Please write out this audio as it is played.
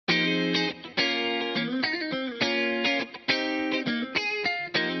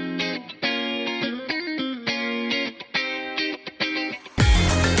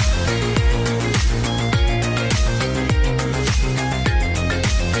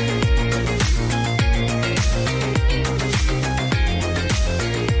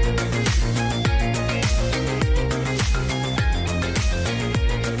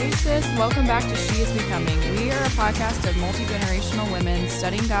is Becoming. We are a podcast of multi-generational women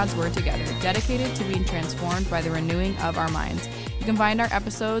studying God's Word together, dedicated to being transformed by the renewing of our minds. You can find our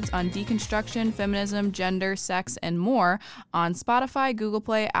episodes on deconstruction, feminism, gender, sex, and more on Spotify, Google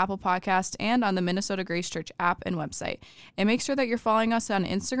Play, Apple Podcasts, and on the Minnesota Grace Church app and website. And make sure that you're following us on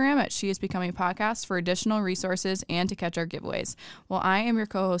Instagram at She is Becoming Podcast for additional resources and to catch our giveaways. Well, I am your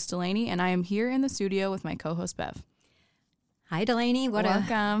co-host, Delaney, and I am here in the studio with my co-host, Bev. Hi, Delaney.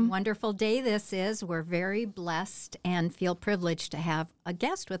 Welcome. A wonderful day this is. We're very blessed and feel privileged to have a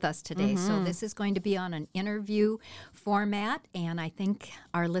guest with us today. So this is going to be on an interview format, and I think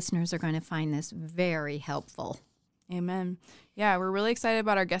our listeners are going to find this very helpful. Amen. Yeah, we're really excited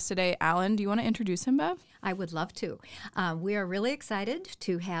about our guest today. Alan, do you want to introduce him, Bev? I would love to. We are really excited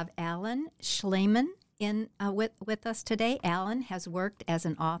to have Alan Shlemon with us today. Alan has worked as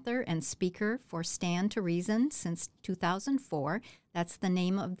an author and speaker for Stand to Reason since 2004. That's the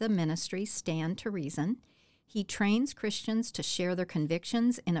name of the ministry, Stand to Reason. He trains Christians to share their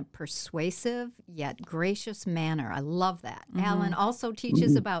convictions in a persuasive yet gracious manner. I love that. Alan also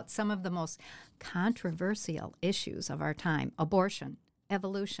teaches about some of the most controversial issues of our time: abortion,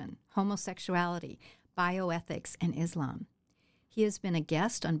 evolution, homosexuality, bioethics, and Islam. He has been a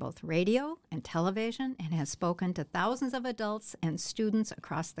guest on both radio and television and has spoken to thousands of adults and students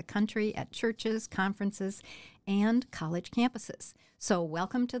across the country at churches, conferences, and college campuses. So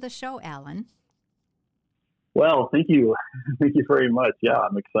welcome to the show, Alan. Well, thank you. Thank you very much. Yeah,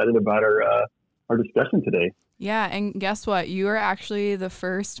 I'm excited about our discussion today. Yeah, and guess what? You are actually the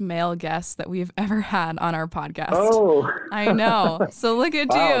first male guest that we've ever had on our podcast. Oh. I know. So look at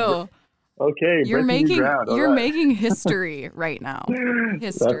you. Okay, you're making history right now.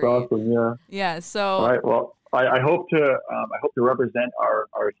 History. That's awesome. Yeah. Yeah. So. All right. Well, I hope to represent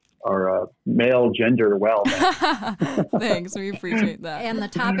our male gender well. Thanks. We appreciate that. And the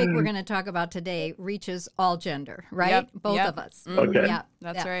topic we're going to talk about today reaches all gender, right? Yep. Both of us. Okay. Yeah,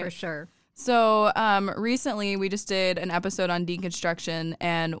 that's right. For sure. So recently we just did an episode on deconstruction,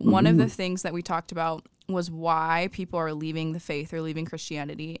 and one of the things that we talked about was why people are leaving the faith or leaving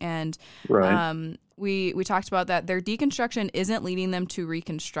Christianity. And we talked about that their deconstruction isn't leading them to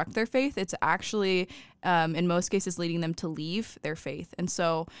reconstruct their faith. It's actually, in most cases, leading them to leave their faith. And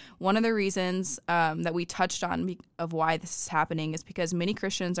so one of the reasons that we touched on of why this is happening is because many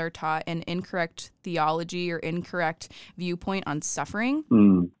Christians are taught an incorrect theology or incorrect viewpoint on suffering.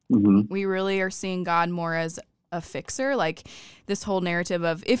 We really are seeing God more as a fixer, like this whole narrative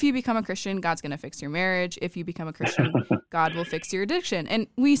of if you become a Christian, God's going to fix your marriage. If you become a Christian, God will fix your addiction. And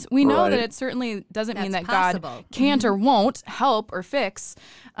we know that it certainly doesn't mean that possible. God can't or won't help or fix,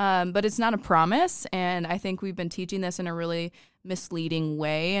 but it's not a promise. And I think we've been teaching this in a really misleading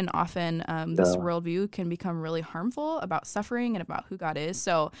way. And often this worldview can become really harmful about suffering and about who God is.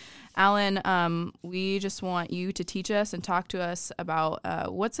 So, Alan, we just want you to teach us and talk to us about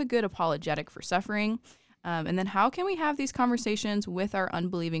what's a good apologetic for suffering. And then how can we have these conversations with our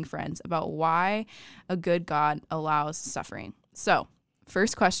unbelieving friends about why a good God allows suffering? So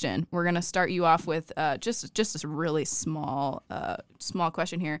first question, we're going to start you off with just this really small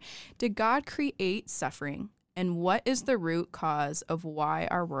question here. Did God create suffering? And what is the root cause of why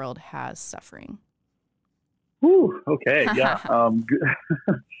our world has suffering? Whew, okay, yeah.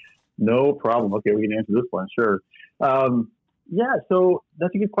 No problem. Okay, we can answer this one, sure. So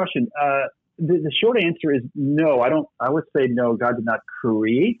that's a good question. The short answer is no. I would say no, God did not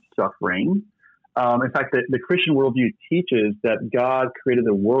create suffering. In fact, the Christian worldview teaches that God created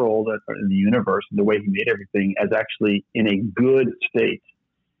the world and the universe and the way he made everything as actually in a good state.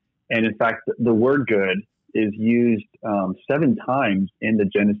 And in fact, the word good is used 7 times in the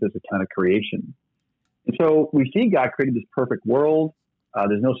Genesis account of creation. And so we see God created this perfect world.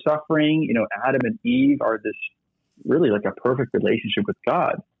 There's no suffering. Adam and Eve are this really like a perfect relationship with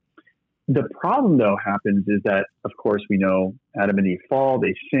God. The problem, though, happens is that, of course, we know Adam and Eve fall,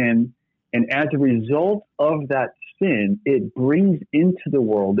 they sin. And as a result of that sin, it brings into the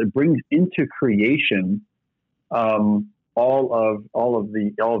world, it brings into creation all of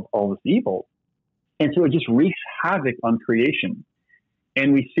this evil. And so it just wreaks havoc on creation.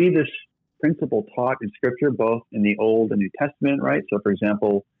 And we see this principle taught in Scripture, both in the Old and New Testament, right? So, for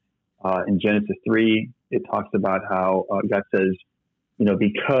example, in Genesis 3, it talks about how God says,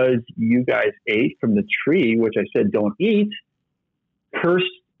 because you guys ate from the tree, which I said don't eat, cursed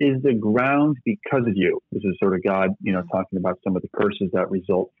is the ground because of you. This is sort of God, talking about some of the curses that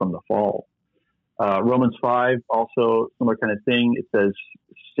result from the fall. Romans 5, also similar kind of thing. It says,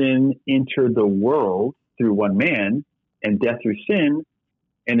 sin entered the world through one man, and death through sin.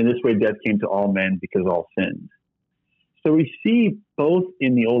 And in this way, death came to all men because all sinned. So we see both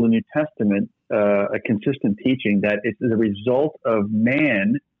in the Old and New Testament a consistent teaching that it's the result of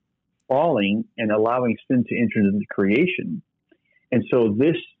man falling and allowing sin to enter into creation. And so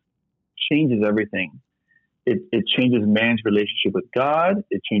this changes everything. It changes man's relationship with God.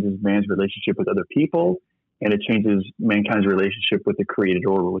 It changes man's relationship with other people. And it changes mankind's relationship with the created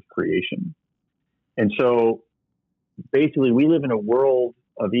order, with creation. And so basically we live in a world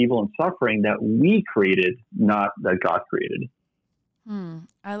of evil and suffering that we created, not that God created.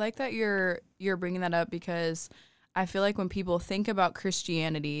 I like that you're bringing that up, because I feel like when people think about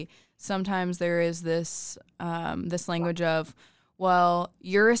Christianity, sometimes there is this this language of, well,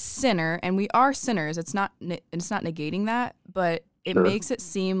 you're a sinner, and we are sinners. It's not negating that, but it makes it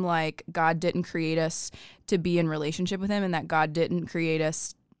seem like God didn't create us to be in relationship with him, and that God didn't create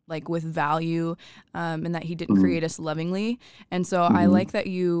us like with value, and that he didn't create us lovingly. And so I like that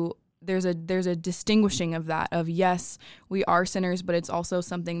there's a distinguishing of that, of yes, we are sinners, but it's also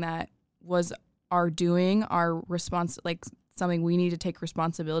something that was our doing, our response, like something we need to take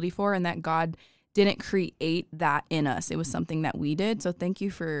responsibility for, and that God didn't create that in us. It was something that we did. So thank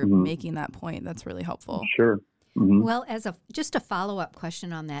you for making that point. That's really helpful. Sure. Well, just a follow-up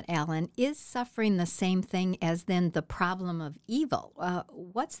question on that, Alan, is suffering the same thing as then the problem of evil?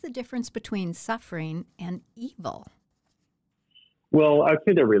 What's the difference between suffering and evil? Well, I'd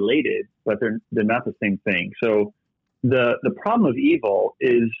say they're related, but they're not the same thing. So the problem of evil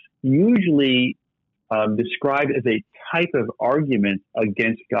is usually described as a type of argument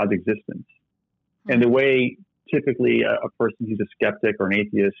against God's existence. And the way typically a person who's a skeptic or an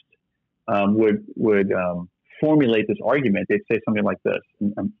atheist would formulate this argument, they'd say something like this,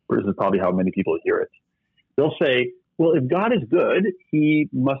 and this is probably how many people hear it. They'll say, well, if God is good, he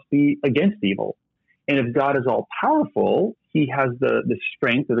must be against evil. And if God is all-powerful, he has the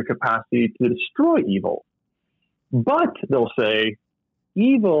strength or the capacity to destroy evil. But they'll say,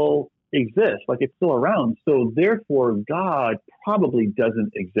 evil exists, like it's still around, so therefore God probably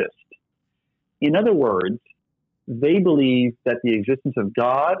doesn't exist. In other words, they believe that the existence of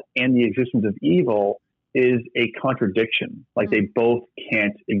God and the existence of evil is a contradiction. Like they both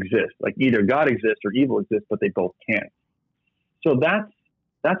can't exist. Like either God exists or evil exists, but they both can't. So that's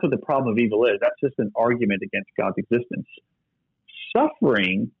what the problem of evil is. That's just an argument against God's existence.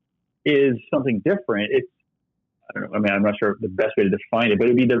 Suffering is something different. It's, I don't know, I mean, I'm not sure the best way to define it, but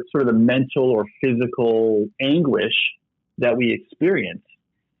it'd be the sort of the mental or physical anguish that we experience.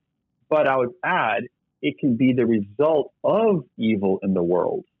 But I would add, it can be the result of evil in the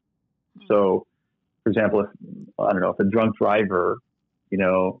world. So, for example, if a drunk driver,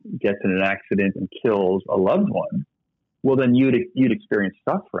 gets in an accident and kills a loved one, well, then you'd experience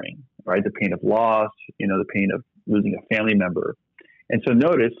suffering, right? The pain of loss, the pain of losing a family member. And so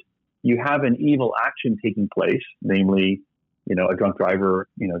notice you have an evil action taking place, namely, a drunk driver,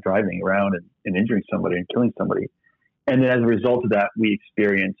 driving around and injuring somebody and killing somebody. And then as a result of that, we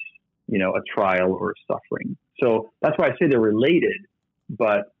experience, a trial or suffering. So that's why I say they're related,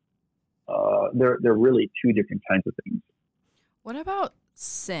 but they're really two different kinds of things. What about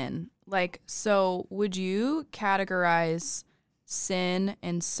sin? So would you categorize sin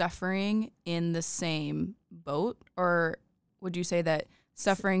and suffering in the same boat? Or would you say that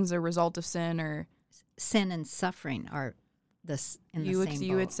suffering's a result of sin, or sin and suffering are in the same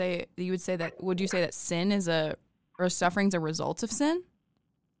boat? Would you say that sin is or suffering's a result of sin?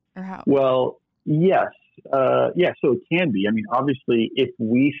 Or how? Well, yes. So it can be. I mean, obviously, if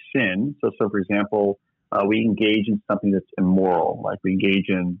we sin, so for example, we engage in something that's immoral, like we engage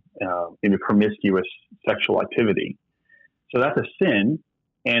in a promiscuous sexual activity. So that's a sin.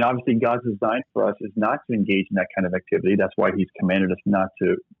 And obviously, God's design for us is not to engage in that kind of activity. That's why he's commanded us not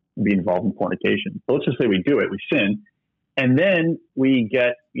to be involved in fornication. So let's just say we do it, we sin. And then we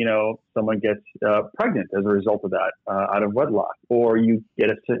get, someone gets pregnant as a result of that out of wedlock, or you get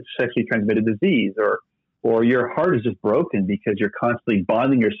a sexually transmitted disease, or your heart is just broken because you're constantly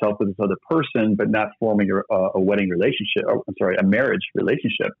bonding yourself with this other person, but not forming a wedding relationship, a marriage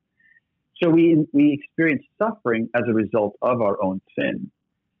relationship. So we experience suffering as a result of our own sin.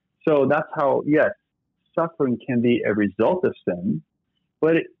 So that's how, yes, suffering can be a result of sin,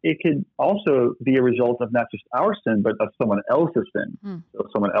 but it could also be a result of not just our sin, but of someone else's sin. So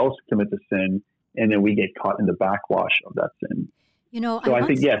someone else commits a sin, and then we get caught in the backwash of that sin. So I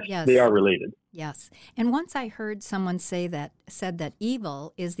think, yes, they are related. Yes. And once I heard someone said that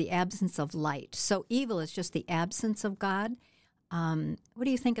evil is the absence of light. So evil is just the absence of God. What do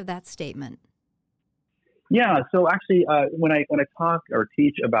you think of that statement? Yeah. So actually, when I talk or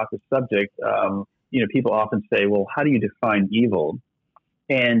teach about the subject, people often say, well, how do you define evil?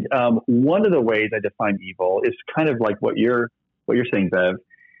 And one of the ways I define evil is kind of like what you're saying, Bev.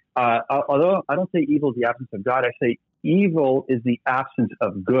 Although I don't say evil is the absence of God, I say evil is the absence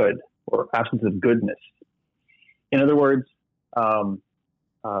of good or absence of goodness. In other words,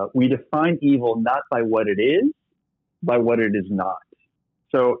 we define evil not by what it is, by what it is not.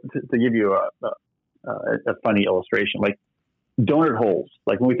 So to give you a funny illustration, like donut holes.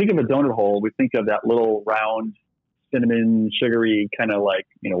 Like when we think of a donut hole, we think of that little round, cinnamon, sugary kind of like,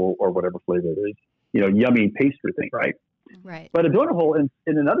 or whatever flavor it is, yummy pastry thing, right? Right. But a donut hole, in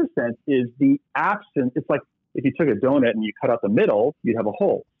another sense, is the absence. It's like if you took a donut and you cut out the middle, you'd have a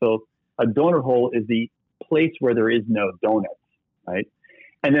hole. So a donut hole is the place where there is no donut, right?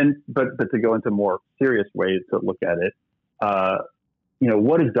 And then, but to go into more serious ways to look at it,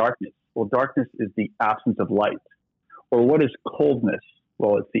 what is darkness? Well, darkness is the absence of light. Or what is coldness?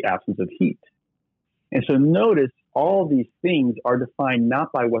 Well, it's the absence of heat. And so notice all these things are defined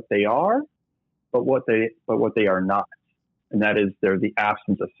not by what they are, but what they are not. And that is they're the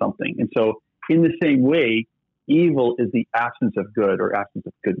absence of something. And so in the same way, evil is the absence of good or absence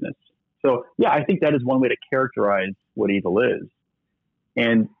of goodness. So yeah, I think that is one way to characterize what evil is.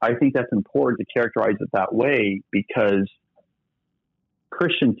 And I think that's important to characterize it that way because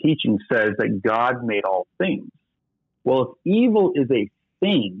Christian teaching says that God made all things. Well, if evil is a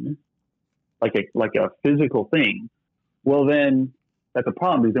thing, like a physical thing, well then that's a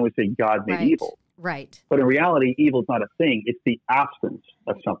problem because then we say God made evil. Right. But in reality, evil is not a thing. It's the absence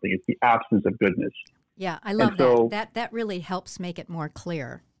of something. It's the absence of goodness. Yeah, I love that. That really helps make it more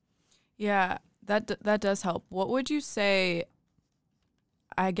clear. Yeah, that does help. What would you say,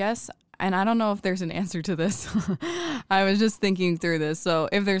 I guess, and I don't know if there's an answer to this. I was just thinking through this. So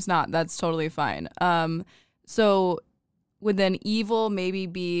if there's not, that's totally fine. So would then evil maybe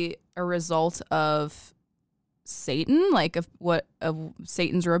be a result of Satan, like of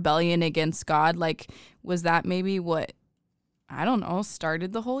Satan's rebellion against God? Like, was that maybe what, I don't know,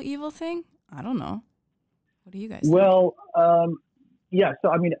 started the whole evil thing? I don't know. What do you guys think? Well, yeah.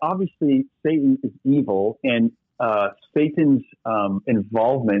 So, I mean, obviously Satan is evil, and Satan's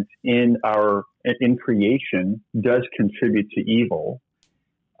involvement in creation does contribute to evil.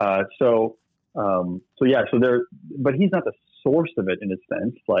 So but he's not the source of it in a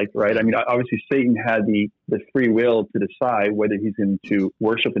sense, right? I mean, obviously Satan had the free will to decide whether he's going to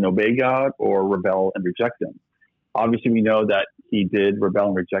worship and obey God or rebel and reject him. Obviously, we know that he did rebel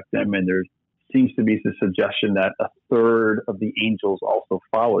and reject them, and there seems to be the suggestion that a third of the angels also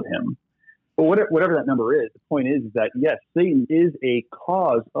followed him. But whatever that number is, the point is that, yes, Satan is a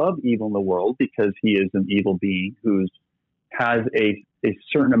cause of evil in the world because he is an evil being who has a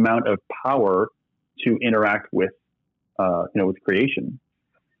certain amount of power to interact with creation.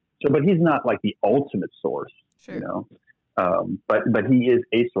 So, but he's not like the ultimate source, sure. But he is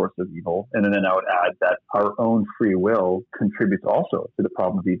a source of evil. And then I would add that our own free will contributes also to the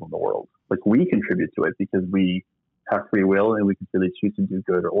problem of evil in the world. Like we contribute to it because we have free will and we can really choose to do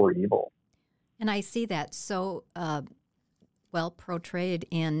good or evil. And I see that so well portrayed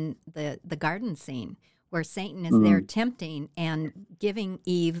in the garden scene where Satan is there tempting and giving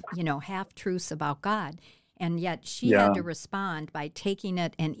Eve, half-truths about God. And yet she had to respond by taking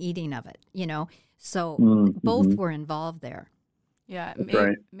it and eating of it, So both were involved there. Yeah,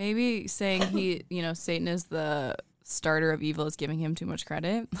 right. Maybe saying Satan is the starter of evil is giving him too much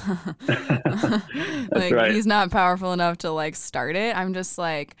credit. Like right. He's not powerful enough to start it. I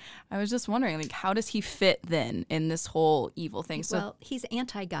was just wondering, how does he fit then in this whole evil thing? So, well, he's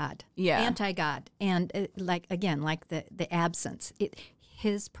anti-God. Yeah, anti-God, and the absence.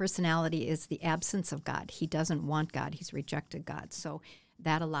 His personality is the absence of God. He doesn't want God. He's rejected God. So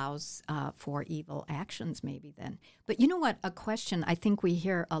that allows for evil actions maybe then. But you know what? A question I think we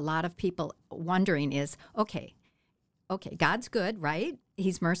hear a lot of people wondering is, okay, God's good, right?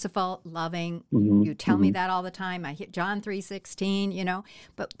 He's merciful, loving. Mm-hmm. You tell me that all the time. I hit John 3:16,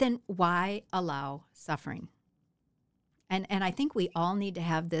 But then why allow suffering? And I think we all need to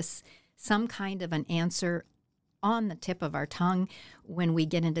have some kind of an answer on the tip of our tongue when we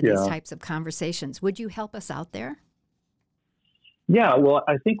get into these types of conversations. Would you help us out there? Yeah, well,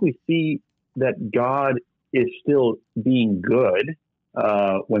 I think we see that God is still being good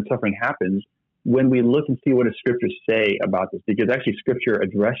when suffering happens when we look and see what the scriptures say about this, because actually scripture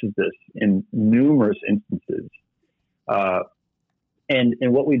addresses this in numerous instances. And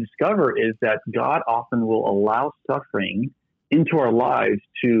what we discover is that God often will allow suffering into our lives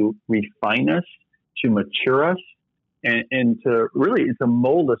to refine us, to mature us, and to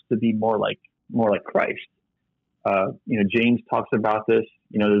mold us to be more like Christ. James talks about this.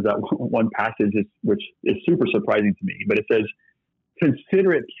 There's that one passage which is super surprising to me, but it says,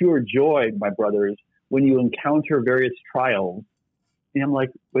 "Consider it pure joy, my brothers, when you encounter various trials, And I'm like,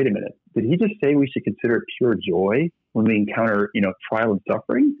 wait a minute, did he just say we should consider it pure joy when we encounter, trial and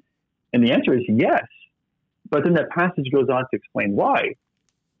suffering? And the answer is yes. But then that passage goes on to explain why.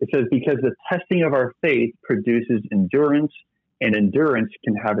 It says, because the testing of our faith produces endurance, and endurance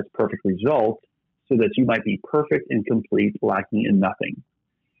can have its perfect result, so that you might be perfect and complete, lacking in nothing.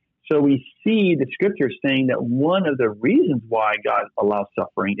 So we see the scripture saying that one of the reasons why God allows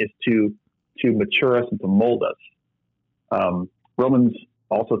suffering is to mature us and to mold us. Romans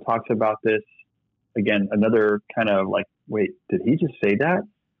also talks about this. Again, another kind of like, wait, did he just say that?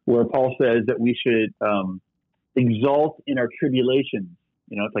 Where Paul says that we should exalt in our tribulations.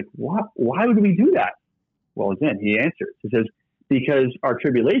 It's like, what? Why would we do that? Well, again, he answers. He says, because our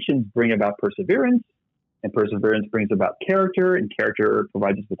tribulations bring about perseverance, and perseverance brings about character, and character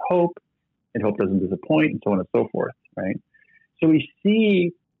provides us with hope, and hope doesn't disappoint, and so on and so forth, right? So we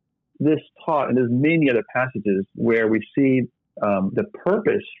see this taught, and there's many other passages where we see the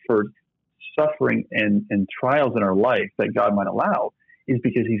purpose for suffering and trials in our life that God might allow is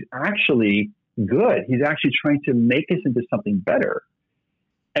because he's actually good. He's actually trying to make us into something better.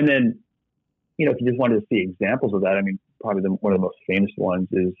 And then, if you just wanted to see examples of that, I mean, probably one of the most famous ones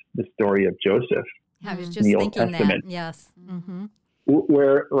is the story of Joseph. I was just thinking that, yes. Mm-hmm.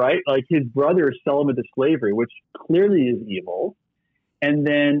 Where, right, like his brothers sell him into slavery, which clearly is evil. And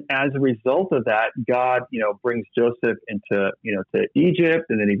then as a result of that, God, brings Joseph into, to Egypt,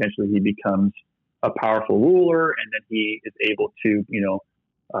 and then eventually he becomes a powerful ruler, and then he is able to,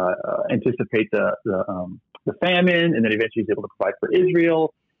 anticipate the famine, and then eventually he's able to provide for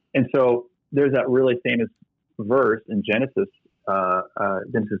Israel. And so there's that really famous verse in Genesis, I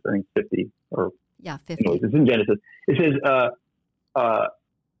think 50 or 50. Anyways, it's in Genesis. It says,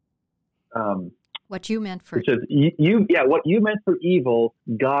 what you meant for it says what you meant for evil,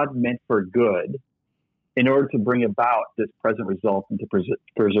 God meant for good, in order to bring about this present result and to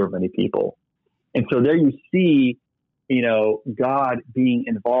preserve many people. And so there you see, God being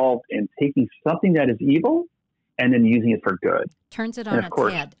involved in taking something that is evil and then using it for good. Turns it on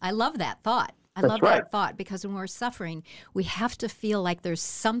its head. I love that thought. That thought, because when we're suffering, we have to feel like there's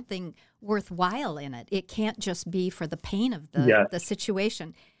something worthwhile in it. It can't just be for the pain of the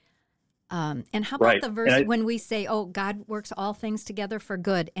situation. And how about the verse when we say, oh, God works all things together for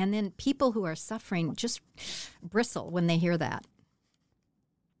good, and then people who are suffering just bristle when they hear that?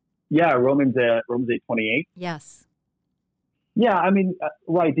 Yeah, Romans 8:28. Yes. Yeah, I mean,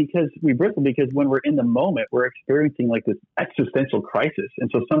 right, because we bristle because when we're in the moment, we're experiencing like this existential crisis.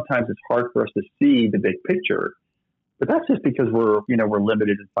 And so sometimes it's hard for us to see the big picture. But that's just because we're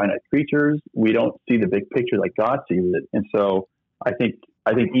limited and finite creatures. We don't see the big picture like God sees it. And so I think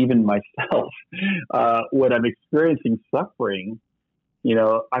even myself, when I'm experiencing suffering,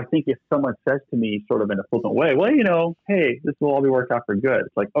 I think if someone says to me sort of in a flippant way, well, hey, this will all be worked out for good.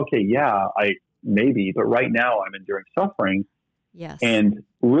 It's like, okay, yeah, maybe, but right now I'm enduring suffering. Yes. And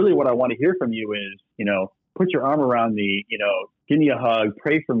really what I want to hear from you is, put your arm around me, give me a hug,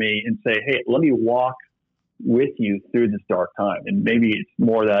 pray for me, and say, hey, let me walk with you through this dark time. And maybe it's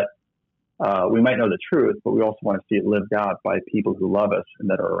more that we might know the truth, but we also want to see it lived out by people who love us and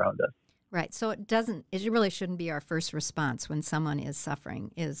that are around us. Right. So it really shouldn't be our first response when someone is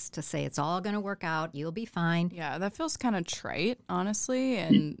suffering is to say, it's all going to work out. You'll be fine. Yeah, that feels kind of trite, honestly.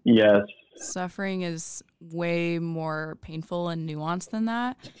 And yes, suffering is way more painful and nuanced than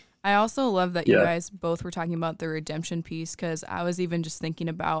that. I also love that you guys both were talking about the redemption piece, because I was even just thinking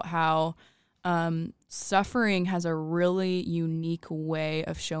about how suffering has a really unique way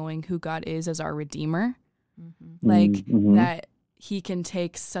of showing who God is as our Redeemer. Mm-hmm. Like that he can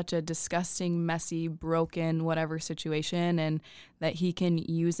take such a disgusting, messy, broken, whatever situation, and that he can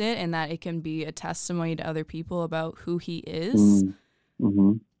use it, and that it can be a testimony to other people about who he is.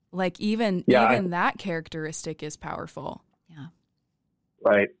 Mm-hmm. Like even that characteristic is powerful. Yeah.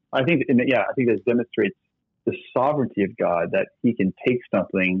 Right. I think this demonstrates the sovereignty of God, that he can take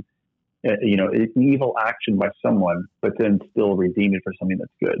something, an evil action by someone, but then still redeem it for something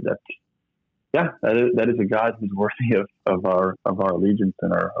that's good. That is a God who's worthy of our allegiance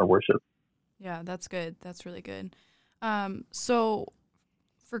and our worship. Yeah, that's good. That's really good. So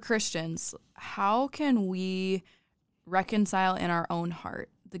for Christians, how can we reconcile in our own heart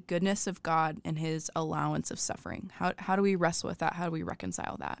the goodness of God and his allowance of suffering? How do we wrestle with that? How do we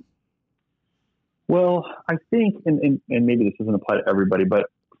reconcile that? Well, I think, and maybe this doesn't apply to everybody, but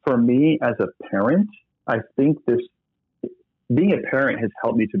for me as a parent, I think being a parent has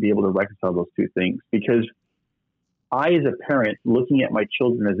helped me to be able to reconcile those two things, because I, as a parent, looking at my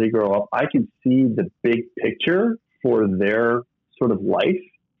children as they grow up, I can see the big picture for their sort of life,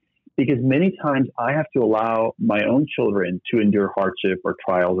 because many times I have to allow my own children to endure hardship or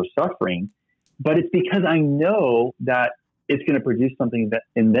trials or suffering, but it's because I know that it's going to produce something that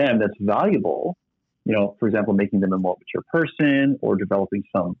in them that's valuable. For example, making them a more mature person or developing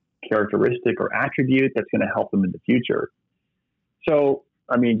some characteristic or attribute that's going to help them in the future. So,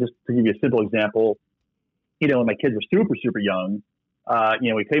 just to give you a simple example, when my kids were super, super young,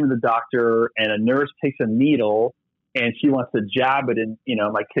 we came to the doctor and a nurse takes a needle and she wants to jab it in,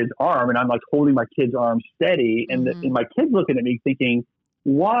 my kid's arm. And I'm like holding my kid's arm steady. And, and my kid's looking at me thinking,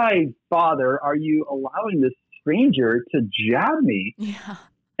 why, Father, are you allowing this stranger to jab me? Yeah.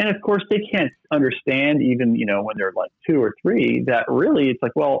 And of course, they can't understand even, when they're like 2 or 3, that really it's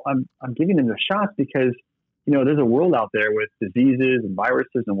like, well, I'm giving them the shots because, there's a world out there with diseases and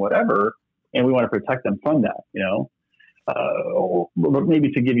viruses and whatever, and we want to protect them from that, But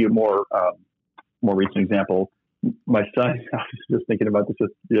maybe to give you a more recent example, my son, I was just thinking about this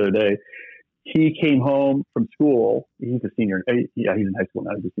just the other day. He came home from school. He's a senior. Yeah, he's in high school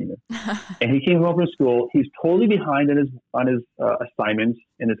now. He's a senior. And he came home from school. He's totally behind on his assignments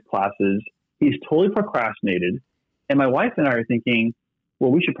in his classes. He's totally procrastinated. And my wife and I are thinking,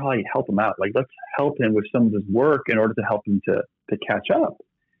 well, we should probably help him out. Like, let's help him with some of his work in order to help him to catch up.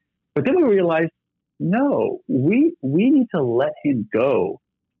 But then we realized, no, we need to let him go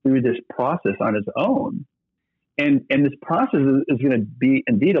through this process on his own. And this process is going to be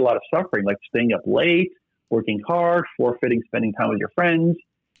indeed a lot of suffering, like staying up late, working hard, forfeiting spending time with your friends,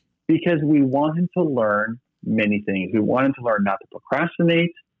 because we want him to learn many things. We want him to learn not to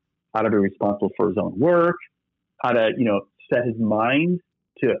procrastinate, how to be responsible for his own work, how to, set his mind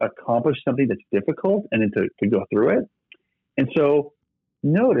to accomplish something that's difficult and then to go through it. And so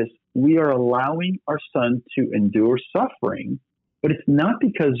notice we are allowing our son to endure suffering, but it's not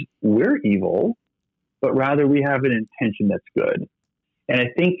because we're evil, but rather we have an intention that's good. And I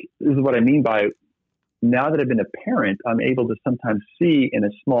think this is what I mean by, now that I've been a parent, I'm able to sometimes see in a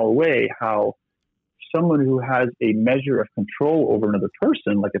small way how someone who has a measure of control over another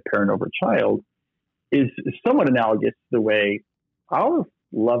person, like a parent over a child, is somewhat analogous to the way our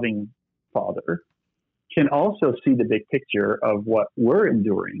loving Father can also see the big picture of what we're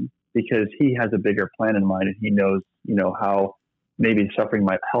enduring, because he has a bigger plan in mind and he knows, how maybe suffering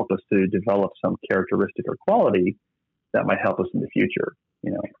might help us to develop some characteristic or quality that might help us in the future,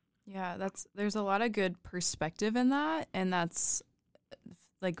 Yeah, there's a lot of good perspective in that. And that's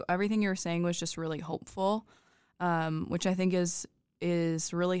like everything you were saying was just really hopeful, which I think is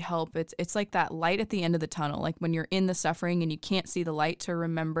really help. It's like that light at the end of the tunnel, like when you're in the suffering and you can't see the light, to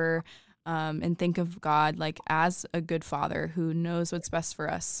remember and think of God like as a good Father who knows what's best for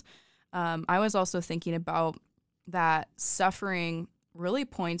us. I was also thinking about that suffering really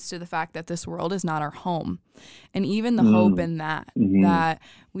points to the fact that this world is not our home. And even the hope in that, that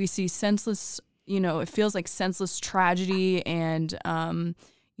we see senseless, it feels like senseless tragedy and,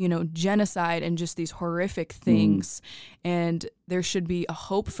 genocide and just these horrific things. And there should be a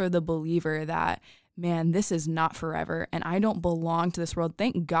hope for the believer that, man, this is not forever and I don't belong to this world.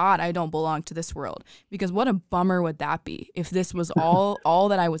 Thank God I don't belong to this world, because what a bummer would that be if this was all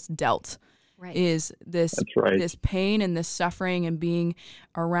that I was dealt. Right. Is this this pain and this suffering and being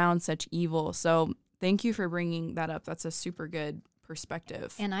around such evil. So thank you for bringing that up. That's a super good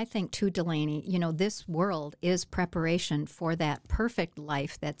perspective. And I think too, Delaney, this world is preparation for that perfect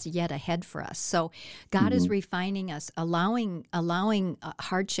life that's yet ahead for us. So God is refining us, allowing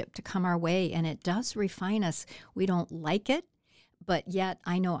hardship to come our way, and it does refine us. We don't like it. But yet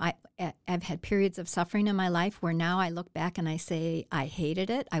I know I've had periods of suffering in my life where now I look back and I say, I hated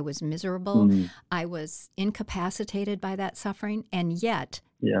it. I was miserable. I was incapacitated by that suffering. And yet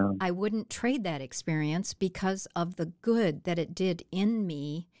I wouldn't trade that experience because of the good that it did in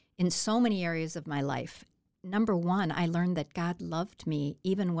me in so many areas of my life. Number one, I learned that God loved me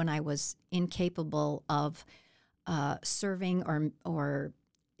even when I was incapable of serving or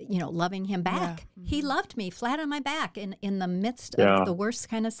loving him back. Yeah. He loved me flat on my back in the midst of the worst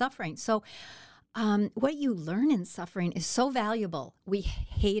kind of suffering. So what you learn in suffering is so valuable. We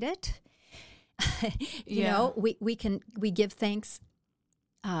hate it. We give thanks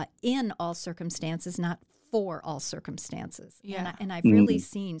in all circumstances, not for all circumstances. Yeah. And I've really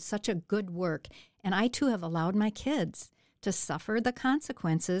seen such a good work. And I too have allowed my kids to suffer the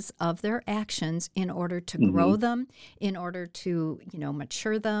consequences of their actions in order to grow them, in order to,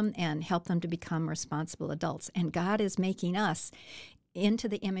 mature them and help them to become responsible adults. And God is making us into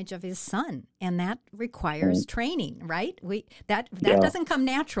the image of his Son, and that requires training, right? That doesn't come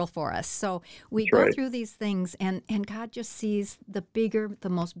natural for us. So we go through these things, and God just sees the bigger, the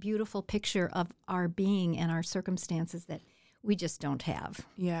most beautiful picture of our being and our circumstances, that we just don't have.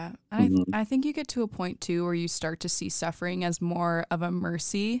 Yeah. And I think you get to a point too where you start to see suffering as more of a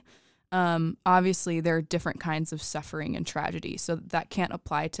mercy. Obviously there are different kinds of suffering and tragedy, so that can't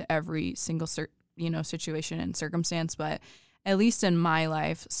apply to every single situation and circumstance, but at least in my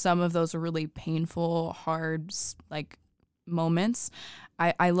life, some of those really painful, hard, like moments,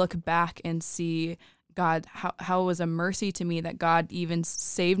 I look back and see God, how it was a mercy to me that God even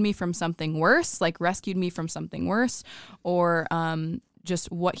saved me from something worse, like rescued me from something worse, or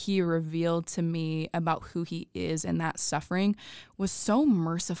just what he revealed to me about who he is in that suffering was so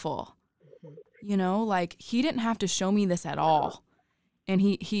merciful. Like he didn't have to show me this at all. And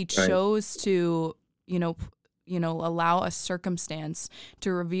he chose to, allow a circumstance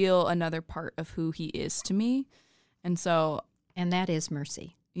to reveal another part of who he is to me. And that is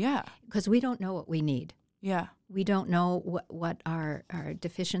mercy. Yeah. Because we don't know what we need. Yeah. We don't know what our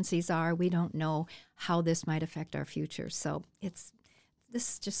deficiencies are. We don't know how this might affect our future. So this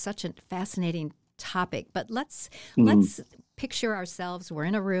is just such a fascinating topic. But let's picture ourselves. We're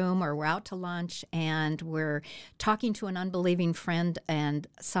in a room or we're out to lunch and we're talking to an unbelieving friend and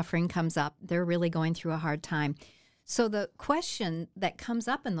suffering comes up. They're really going through a hard time. So the question that comes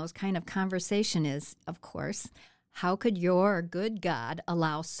up in those kind of conversation is, of course, how could your good God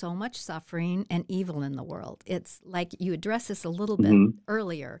allow so much suffering and evil in the world? It's like you addressed this a little bit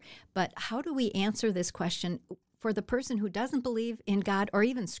earlier, but how do we answer this question for the person who doesn't believe in God or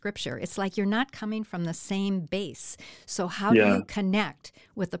even Scripture? It's like you're not coming from the same base. So how do you connect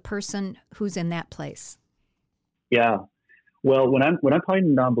with the person who's in that place? Yeah. Well, when I'm talking to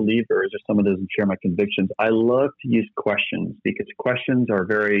non-believers or someone who doesn't share my convictions, I love to use questions because questions are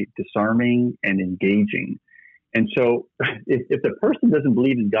very disarming and engaging. And so if the person doesn't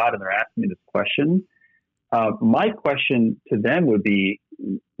believe in God and they're asking me this question, my question to them would be,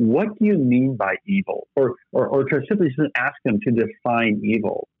 what do you mean by evil? Or to simply just ask them to define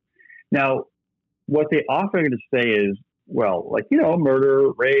evil. Now, what they often are going to say is, well, like,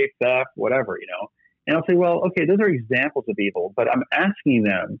 murder, rape, theft, whatever, And I'll say, well, okay, those are examples of evil, but I'm asking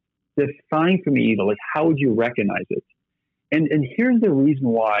them, define for me evil. Like, how would you recognize it? And here's the reason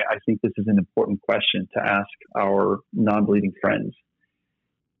why I think this is an important question to ask our non-believing friends.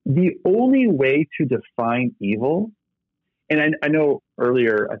 The only way to define evil, and I know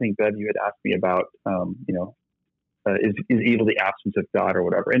earlier, I think, Bev, you had asked me about, is evil the absence of God or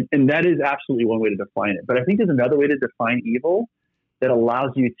whatever? And that is absolutely one way to define it. But I think there's another way to define evil that allows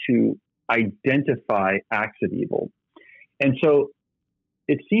you to identify acts of evil. And so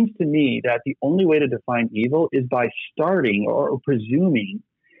it seems to me that the only way to define evil is by starting or presuming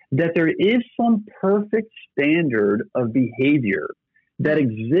that there is some perfect standard of behavior that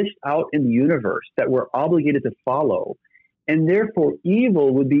exists out in the universe that we're obligated to follow. And therefore,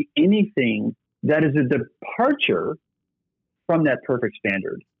 evil would be anything that is a departure from that perfect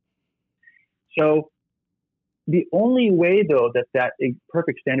standard. So the only way, though, that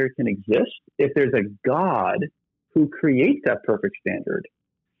perfect standard can exist if there's a God who creates that perfect standard.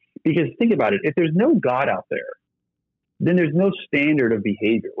 Because think about it, if there's no God out there, then there's no standard of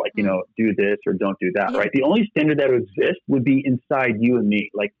behavior, like, do this or don't do that, right? The only standard that would exist would be inside you and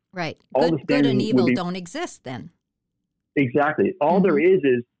me. Like, right. Good and evil don't exist then. Exactly. All there is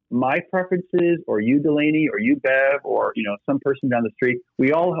my preferences, or you, Delaney, or you, Bev, or, some person down the street.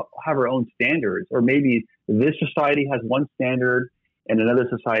 We all have our own standards, or maybe this society has one standard and another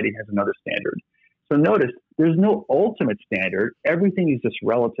society has another standard. So notice, there's no ultimate standard. Everything is just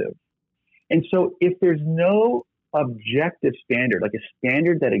relative. And so if there's no objective standard, like a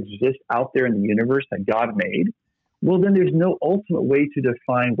standard that exists out there in the universe that God made, well, then there's no ultimate way to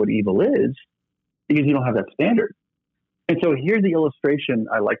define what evil is because you don't have that standard. And so here's the illustration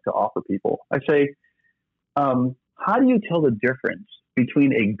I like to offer people. I say, how do you tell the difference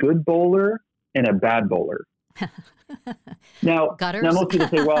between a good bowler and a bad bowler? Now most people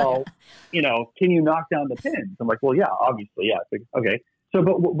say, well, can you knock down the pins? I'm like, well, yeah, obviously, yeah. Like, okay. So,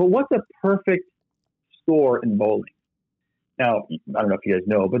 but what's a perfect score in bowling? Now, I don't know if you guys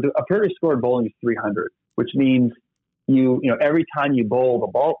know, but a perfect score in bowling is 300, which means you every time you bowl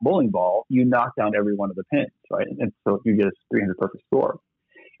the bowling ball, you knock down every one of the pins, right? And so you get a 300 perfect score.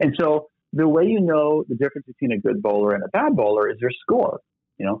 And so the way you know the difference between a good bowler and a bad bowler is their score.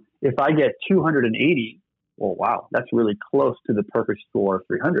 If I get 280, well, wow, that's really close to the perfect score of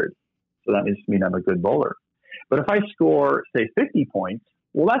 300. So that means I'm a good bowler. But if I score, say, 50 points,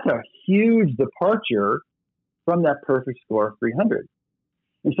 well, that's a huge departure from that perfect score of 300.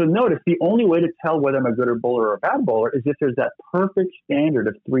 And so notice, the only way to tell whether I'm a good bowler or a bad bowler is if there's that perfect standard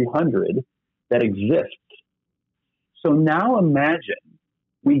of 300 that exists. So now imagine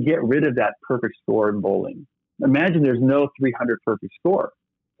we get rid of that perfect score in bowling. Imagine there's no 300 perfect score.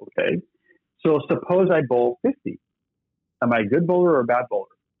 Okay. So suppose I bowl 50. Am I a good bowler or a bad bowler?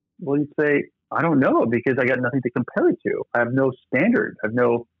 Well, you'd say, I don't know, because I got nothing to compare it to. I have no standard. I have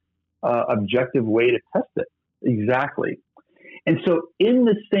no objective way to test it. Exactly. And so in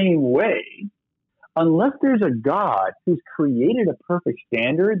the same way, unless there's a God who's created a perfect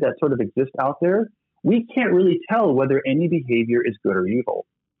standard that sort of exists out there, we can't really tell whether any behavior is good or evil.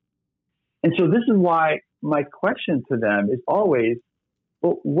 And so this is why my question to them is always,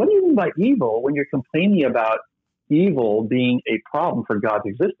 well, what do you mean by evil when you're complaining about evil being a problem for God's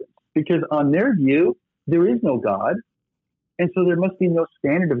existence? Because on their view, there is no God. And so there must be no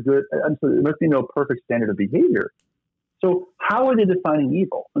standard of good. And so there must be no perfect standard of behavior. So how are they defining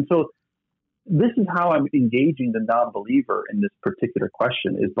evil? And so this is how I'm engaging the non-believer in this particular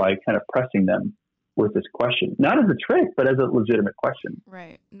question, is by kind of pressing them with this question, not as a trick, but as a legitimate question.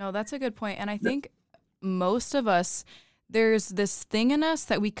 Right. No, that's a good point. And I think most of us, there's this thing in us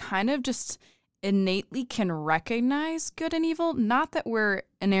that we kind of just innately can recognize good and evil. Not that we're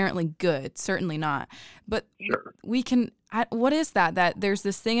inherently good, certainly not, but Sure. we can, what is that? That there's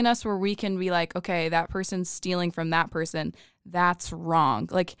this thing in us where we can be like, okay, that person's stealing from that person. That's wrong.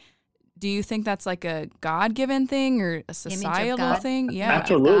 Like, do you think that's like a God-given thing or a societal thing? Yeah.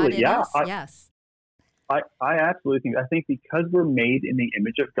 Absolutely. Yeah. Yes. I absolutely think because we're made in the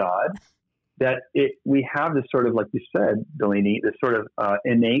image of God, that we have this sort of, like you said, Delaney, this sort of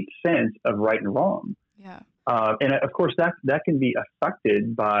innate sense of right and wrong. Yeah. And of course, that can be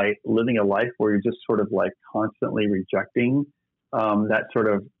affected by living a life where you're just sort of like constantly rejecting that sort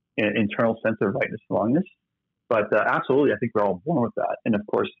of internal sense of rightness and wrongness. But absolutely, I think we're all born with that. And of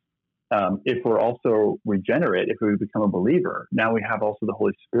course, if we're also regenerate, if we become a believer, now we have also the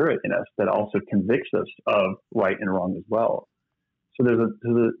Holy Spirit in us that also convicts us of right and wrong as well. So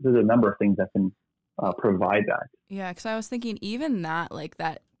there's a number of things that can provide that. Yeah, because I was thinking even that, like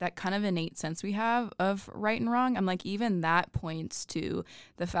that kind of innate sense we have of right and wrong, I'm like, even that points to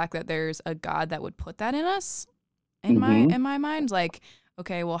the fact that there's a God that would put that in us, in my mind. Like,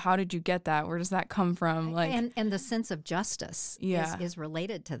 okay, well, how did you get that? Where does that come from? Like, and the sense of justice is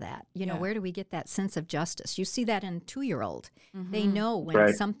related to that. You know, where do we get that sense of justice? You see that in a 2-year-old. Mm-hmm. They know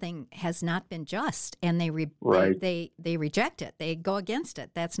when something has not been just, and they reject it. They go against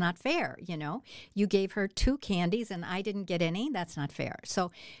it. That's not fair. You know, you gave her 2 candies and I didn't get any. That's not fair.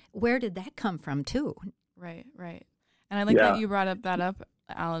 So, where did that come from, too? Right. And I like that you brought up,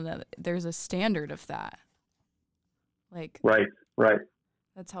 Alan, that there's a standard of that. Like, right.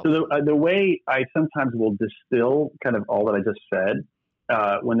 That's helpful. So the way I sometimes will distill kind of all that I just said,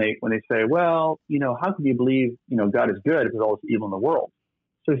 when they say, well, you know, how can you believe, you know, God is good if there's all this evil in the world?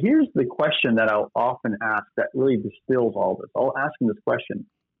 So here's the question that I'll often ask that really distills all this. I'll ask them this question,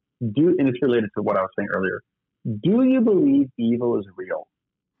 and it's related to what I was saying earlier. Do you believe evil is real?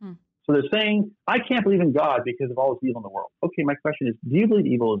 So they're saying, I can't believe in God because of all this evil in the world. Okay, my question is, do you believe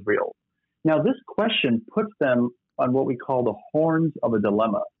evil is real? Now, this question puts them on what we call the horns of a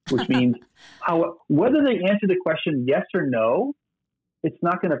dilemma, which means whether they answer the question yes or no, it's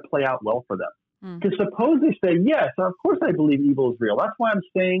not going to play out well for them. Because suppose they say, yes, of course I believe evil is real. That's why I'm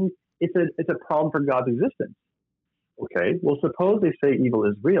saying it's a problem for God's existence. Okay, well, suppose they say evil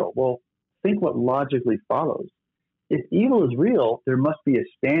is real. Well, think what logically follows. If evil is real, there must be a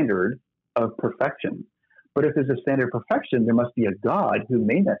standard of perfection. But if there's a standard of perfection, there must be a God who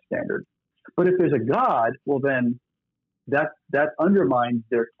made that standard. But if there's a God, well, then that undermines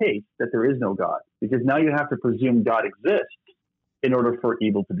their case that there is no God, because now you have to presume God exists in order for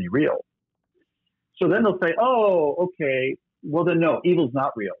evil to be real. So then they'll say, oh, okay, well then no, evil's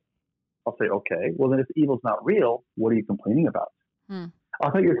not real. I'll say, okay, well then if evil's not real, what are you complaining about? I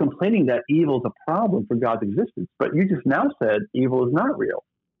thought you were complaining that evil is a problem for God's existence, but you just now said evil is not real.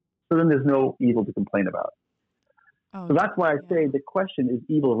 So then there's no evil to complain about. So that's why I say the question, is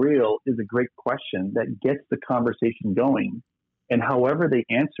evil real, is a great question that gets the conversation going. And however they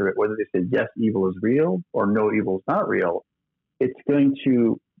answer it, whether they say, yes, evil is real, or no, evil is not real, it's going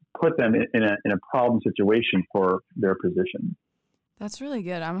to put them in a problem situation for their position. That's really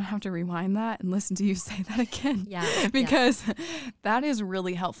good. I'm going to have to rewind that and listen to you say that again. Yeah. Because that is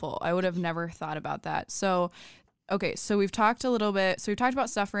really helpful. I would have never thought about that. So, okay, so we've talked a little bit. So we've talked about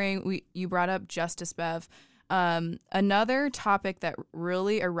suffering. You brought up justice, Bev. Another topic that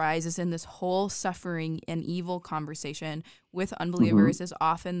really arises in this whole suffering and evil conversation with unbelievers is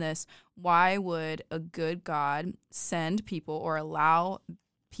often this: why would a good God send people or allow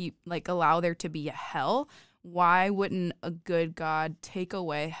there to be a hell? Why wouldn't a good God take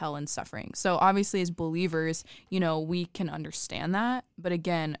away hell and suffering? So obviously as believers, you know, we can understand that. But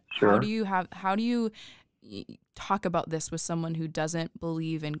again, how do you talk about this with someone who doesn't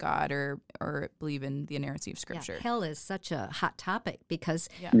believe in God or believe in the inerrancy of Scripture? Yeah, hell is such a hot topic because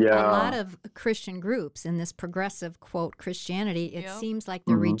Yeah. a lot of Christian groups in this progressive, quote, Christianity, it seems like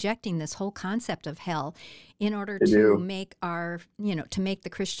they're rejecting this whole concept of hell in order to make to make the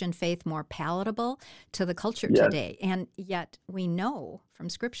Christian faith more palatable to the culture today. And yet we know from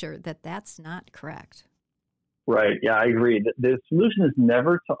Scripture that that's not correct. Right. Yeah, I agree. The solution is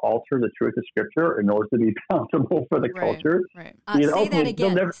never to alter the truth of Scripture in order to be palatable for the culture. Right. Say that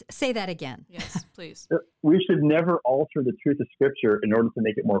again. Say that again. Yes, please. We should never alter the truth of Scripture in order to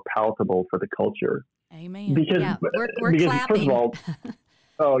make it more palatable for the culture. Amen. Because, we're clapping. First of all,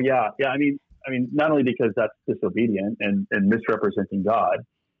 I mean, not only because that's disobedient and misrepresenting God,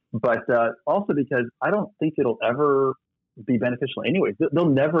 but also because I don't think it'll ever be beneficial anyways. They'll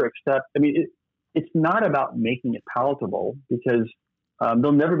never accept. I mean, it's not about making it palatable because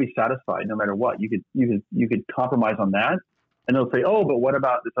they'll never be satisfied no matter what. You could compromise on that, and they'll say, "Oh, but what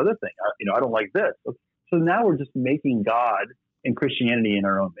about this other thing? I don't like this." So now we're just making God and Christianity in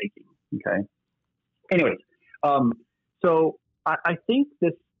our own making. Okay. Anyways, so I think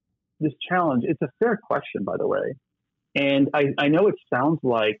this challenge, it's a fair question, by the way, and I know it sounds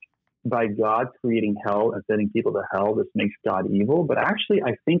like by God creating hell and sending people to hell, this makes God evil, but actually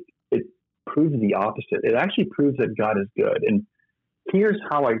I think it proves the opposite. It actually proves that God is good. And here's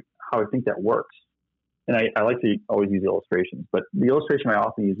how I think that works. And I like to always use illustrations, but the illustration I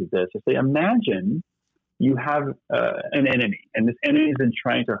often use is this. I say, imagine you have an enemy, and this enemy has been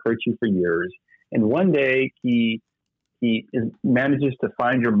trying to hurt you for years. And one day he manages to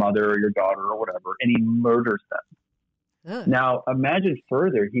find your mother or your daughter or whatever, and he murders them. Ugh. Now, imagine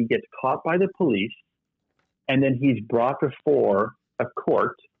further, he gets caught by the police, and then he's brought before a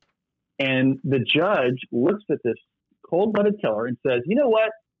court, and the judge looks at this cold-blooded killer and says, "You know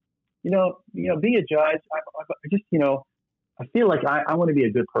what? Be a judge. I feel like I want to be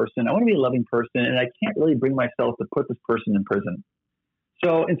a good person. I want to be a loving person, and I can't really bring myself to put this person in prison.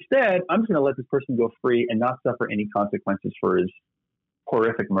 So instead, I'm just going to let this person go free and not suffer any consequences for his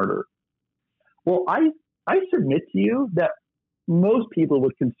horrific murder." Well, I submit to you that most people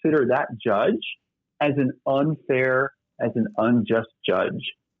would consider that judge as an unfair, as an unjust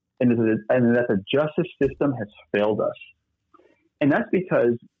judge, and that the justice system has failed us. And that's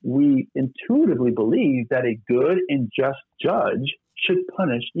because we intuitively believe that a good and just judge should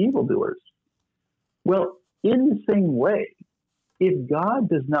punish evildoers. Well, in the same way, if God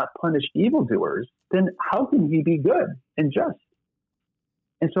does not punish evildoers, then how can he be good and just?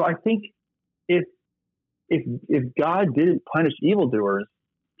 And so I think if God didn't punish evildoers,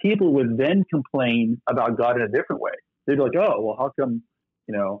 people would then complain about God in a different way. They'd be like, "Oh, well, how come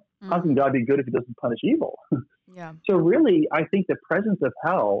God be good if he doesn't punish evil?" Yeah. So really, I think the presence of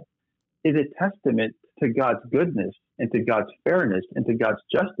hell is a testament to God's goodness and to God's fairness and to God's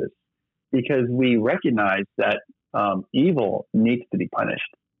justice, because we recognize that evil needs to be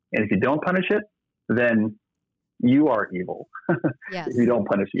punished. And if you don't punish it, then you are evil. Yes. If you don't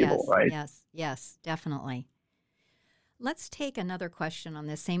punish evil, right? Yes, definitely. Let's take another question on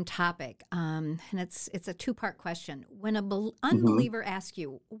this same topic, and it's a two-part question. When an unbeliever asks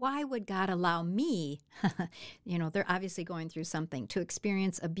you, why would God allow me, they're obviously going through something, to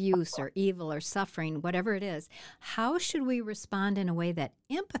experience abuse or evil or suffering, whatever it is, how should we respond in a way that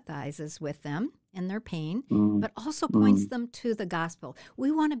empathizes with them and their pain, but also points them to the gospel?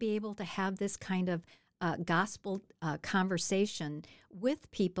 We want to be able to have this kind of gospel conversation with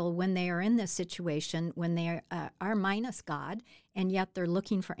people when they are in this situation, when they are minus God, and yet they're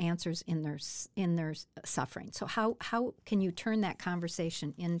looking for answers in their suffering. So how can you turn that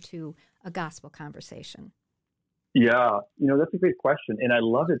conversation into a gospel conversation? Yeah, that's a great question, and I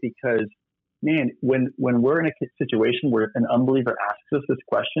love it because, man, when we're in a situation where an unbeliever asks us this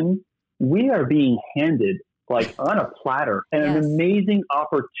question, we are being handed, like on a platter, an amazing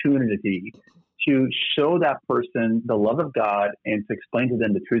opportunity to show that person the love of God and to explain to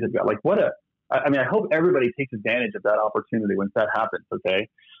them the truth of God. Like I hope everybody takes advantage of that opportunity once that happens, okay?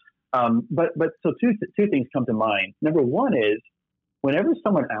 But so two things come to mind. Number one is, whenever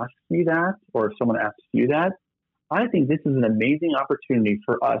someone asks me that, or if someone asks you that, I think this is an amazing opportunity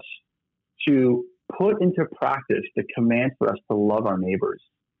for us to put into practice the command for us to love our neighbors.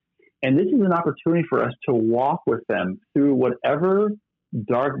 And this is an opportunity for us to walk with them through whatever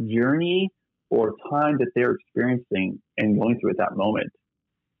dark journey or time that they're experiencing and going through at that moment.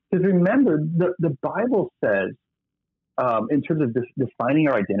 Because remember, the Bible says, in terms of defining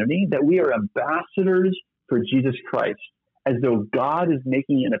our identity, that we are ambassadors for Jesus Christ, as though God is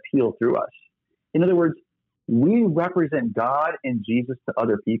making an appeal through us. In other words, we represent God and Jesus to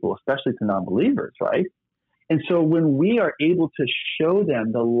other people, especially to non-believers, right? And so when we are able to show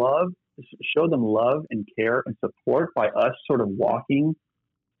them love and care and support by us sort of walking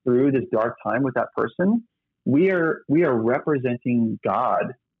through this dark time with that person, we are representing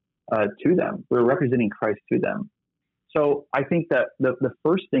God to them. We're representing Christ to them. So I think that the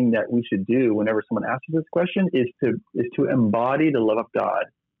first thing that we should do whenever someone asks us this question is to embody the love of God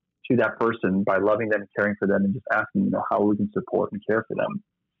to that person by loving them and caring for them and just asking, how we can support and care for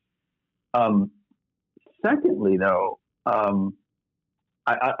them. Secondly, though,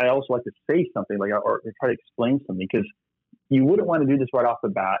 I also like to say something or try to explain something, because you wouldn't want to do this right off the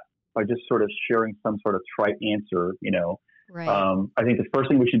bat by just sort of sharing some sort of trite answer, Right. I think the first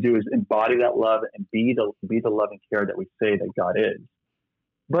thing we should do is embody that love and be the love and care that we say that God is.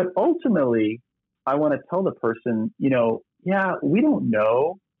 But ultimately, I want to tell the person, we don't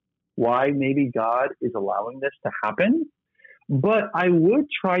know why maybe God is allowing this to happen, but I would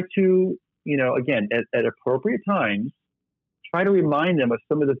try to, again, at appropriate times, try to remind them of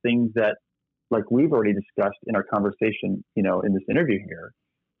some of the things that, like we've already discussed in our conversation, in this interview here,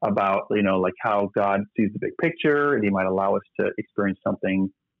 about, like how God sees the big picture, and he might allow us to experience something,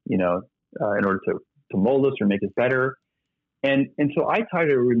 in order to mold us or make us better. And so I try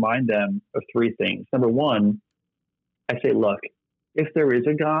to remind them of three things. Number one, I say, look, if there is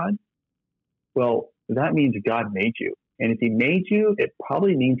a God, well, that means God made you. And if he made you, it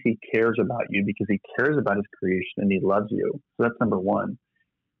probably means he cares about you, because he cares about his creation and he loves you. So that's number one.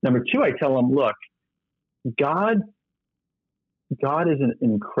 Number two, I tell them, look, God is an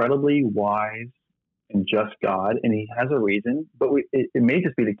incredibly wise and just God, and he has a reason, but it may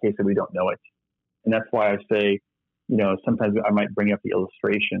just be the case that we don't know it. And that's why I say, sometimes I might bring up the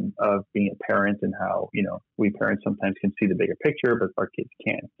illustration of being a parent and how, we parents sometimes can see the bigger picture, but our kids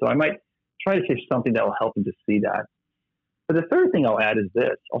can't. So I might try to say something that will help them to see that. But the third thing I'll add is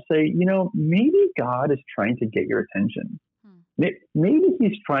this. I'll say, maybe God is trying to get your attention. Maybe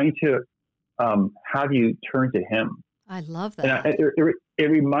he's trying to have you turn to him. I love that. And it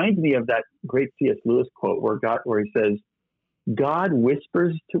reminds me of that great C.S. Lewis quote where he says, God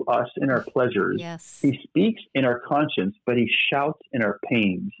whispers to us in our pleasures. Yes. He speaks in our conscience, but he shouts in our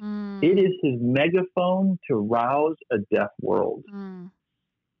pains. It is his megaphone to rouse a deaf world.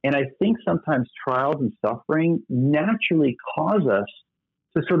 And I think sometimes trials and suffering naturally cause us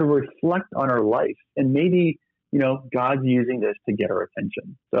to sort of reflect on our life. And maybe, God's using this to get our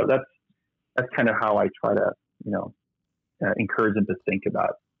attention. So that's kind of how I try to, encourage them to think about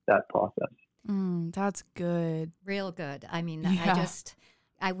that process. That's good. Real good. I mean, Yeah.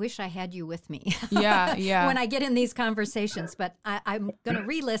 I wish I had you with me. Yeah. When I get in these conversations, but I'm going to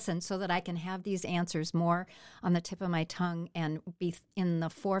re-listen so that I can have these answers more on the tip of my tongue and be in the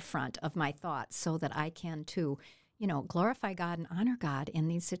forefront of my thoughts, so that I can too, glorify God and honor God in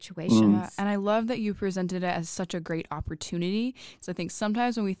these situations. Yeah, and I love that you presented it as such a great opportunity. So I think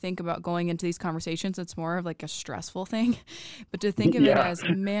sometimes when we think about going into these conversations, it's more of like a stressful thing. But to think of it as,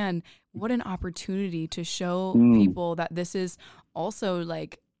 man, what an opportunity to show people that this is also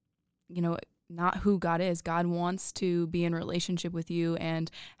like, not who God is. God wants to be in relationship with you,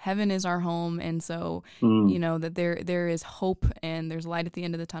 and heaven is our home. And so, that there is hope and there's light at the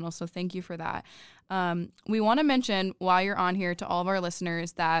end of the tunnel. So thank you for that. We want to mention while you're on here to all of our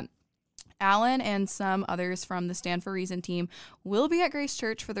listeners that Alan and some others from the Stand for Reason team will be at Grace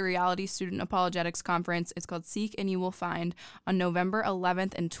Church for the Reality Student Apologetics Conference. It's called Seek and You Will Find, on November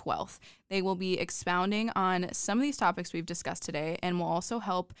 11th and 12th. They will be expounding on some of these topics we've discussed today, and will also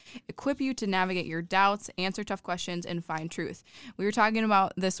help equip you to navigate your doubts, answer tough questions, and find truth. We were talking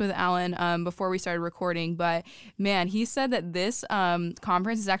about this with Alan before we started recording, but man, he said that this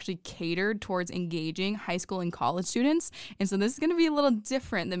conference is actually catered towards engaging high school and college students. And so this is going to be a little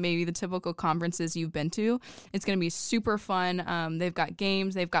different than maybe the typical conferences you've been to. It's going to be super fun. They've got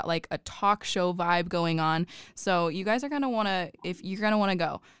games. They've got like a talk show vibe going on. So you guys are going to want to, if you're going to want to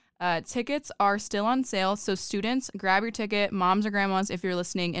go. Tickets are still on sale, so students, grab your ticket. Moms or grandmas, if you're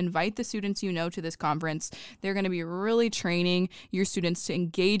listening, invite the students you know to this conference. They're going to be really training your students to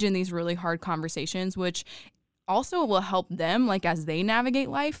engage in these really hard conversations, which also will help them, like as they navigate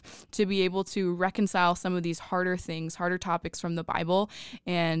life, to be able to reconcile some of these harder things, harder topics from the Bible,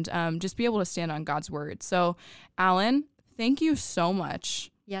 and just be able to stand on God's word. So, Alan, thank you so much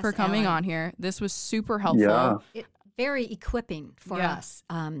for coming on here. This was super helpful. Yeah. Very equipping for us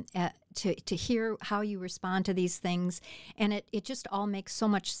to hear how you respond to these things. And it just all makes so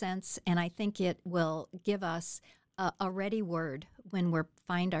much sense. And I think it will give us a ready word when we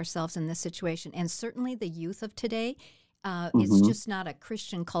find ourselves in this situation. And certainly the youth of today, it's just not a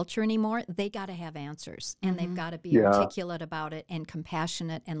Christian culture anymore. They got to have answers, and they've got to be articulate about it and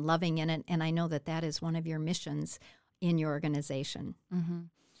compassionate and loving in it. And I know that that is one of your missions in your organization.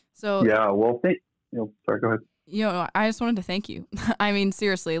 So well, sorry, go ahead. I just wanted to thank you. I mean,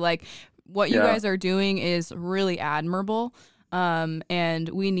 seriously, like what you guys are doing is really admirable. And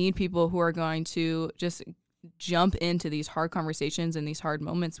we need people who are going to just jump into these hard conversations and these hard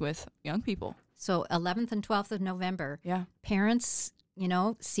moments with young people. So 11th and 12th of November. Yeah. Parents,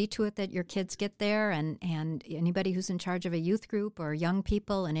 see to it that your kids get there, and anybody who's in charge of a youth group or young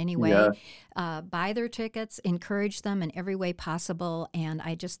people in any way, buy their tickets, encourage them in every way possible. And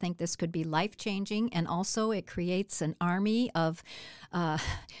I just think this could be life-changing. And also it creates an army of,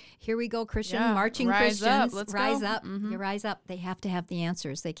 here we go, marching rise Christians. Up. Let's rise go. up. You rise up. They have to have the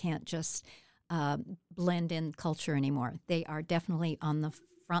answers. They can't just blend in culture anymore. They are definitely on the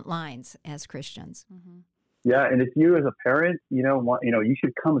front lines as Christians. Yeah, and if you as a parent, you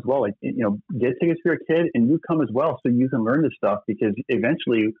should come as well. Like, get tickets for your kid, and you come as well, so you can learn this stuff. Because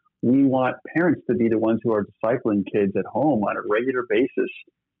eventually, we want parents to be the ones who are discipling kids at home on a regular basis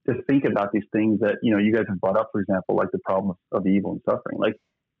to think about these things that you guys have brought up. For example, like the problem of evil and suffering. Like,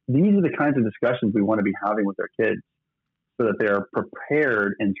 these are the kinds of discussions we want to be having with our kids, so that they are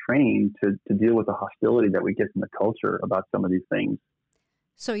prepared and trained to deal with the hostility that we get from the culture about some of these things.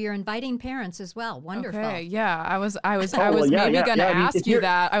 So you're inviting parents as well. Wonderful. Okay, yeah. I was going to ask you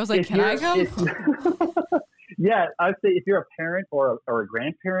that. I was like, can I come? I'd say if you're a parent or a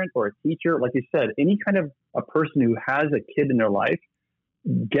grandparent or a teacher, like you said, any kind of a person who has a kid in their life,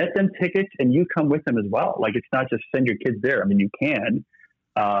 get them tickets and you come with them as well. Like, it's not just send your kids there. I mean, you can,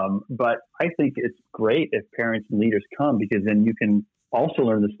 but I think it's great if parents and leaders come, because then you can also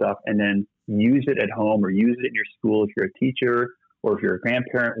learn the stuff and then use it at home or use it in your school if you're a teacher, or if you're a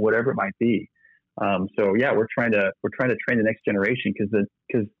grandparent, whatever it might be. We're trying to train the next generation,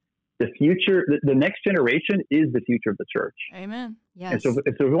 because the future, the next generation is the future of the church. Amen. Yes. And so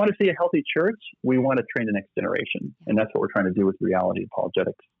if we want to see a healthy church, we want to train the next generation, and that's what we're trying to do with Reality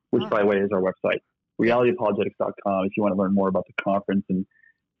Apologetics, which, by the way, is our website, realityapologetics.com. If you want to learn more about the conference and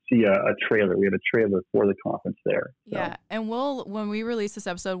see a trailer. We have a trailer for the conference there. So. Yeah, and when we release this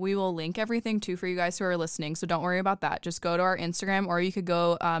episode, we will link everything too for you guys who are listening. So don't worry about that. Just go to our Instagram, or you could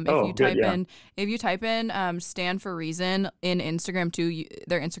go if you type in Stand for Reason in Instagram too.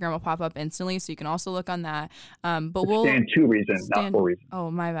 Their Instagram will pop up instantly, so you can also look on that. But we'll Stand to Reason, not for Reason.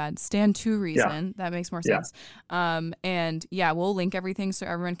 Oh, my bad. Stand to Reason. Yeah. That makes more sense. We'll link everything so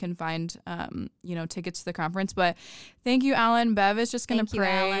everyone can find tickets to the conference. But thank you, Alan. Bev is just going to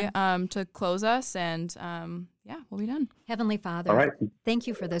pray to close us, and we'll be done. Heavenly Father, all right. Thank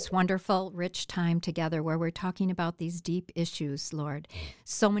you for this wonderful, rich time together where we're talking about these deep issues, Lord.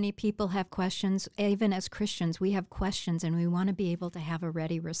 So many people have questions. Even as Christians, we have questions, and we want to be able to have a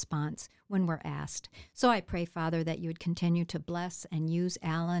ready response when we're asked. So I pray, Father, that you would continue to bless and use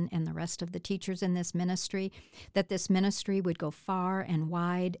Alan and the rest of the teachers in this ministry, that this ministry would go far and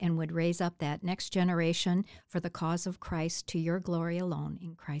wide and would raise up that next generation for the cause of Christ, to your glory alone.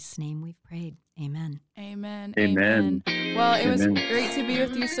 In Christ's name we've prayed. Amen. Amen. Amen. Well, it was great to be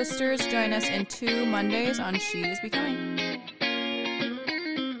with you, sisters. Join us in 2 Mondays on She is Becoming.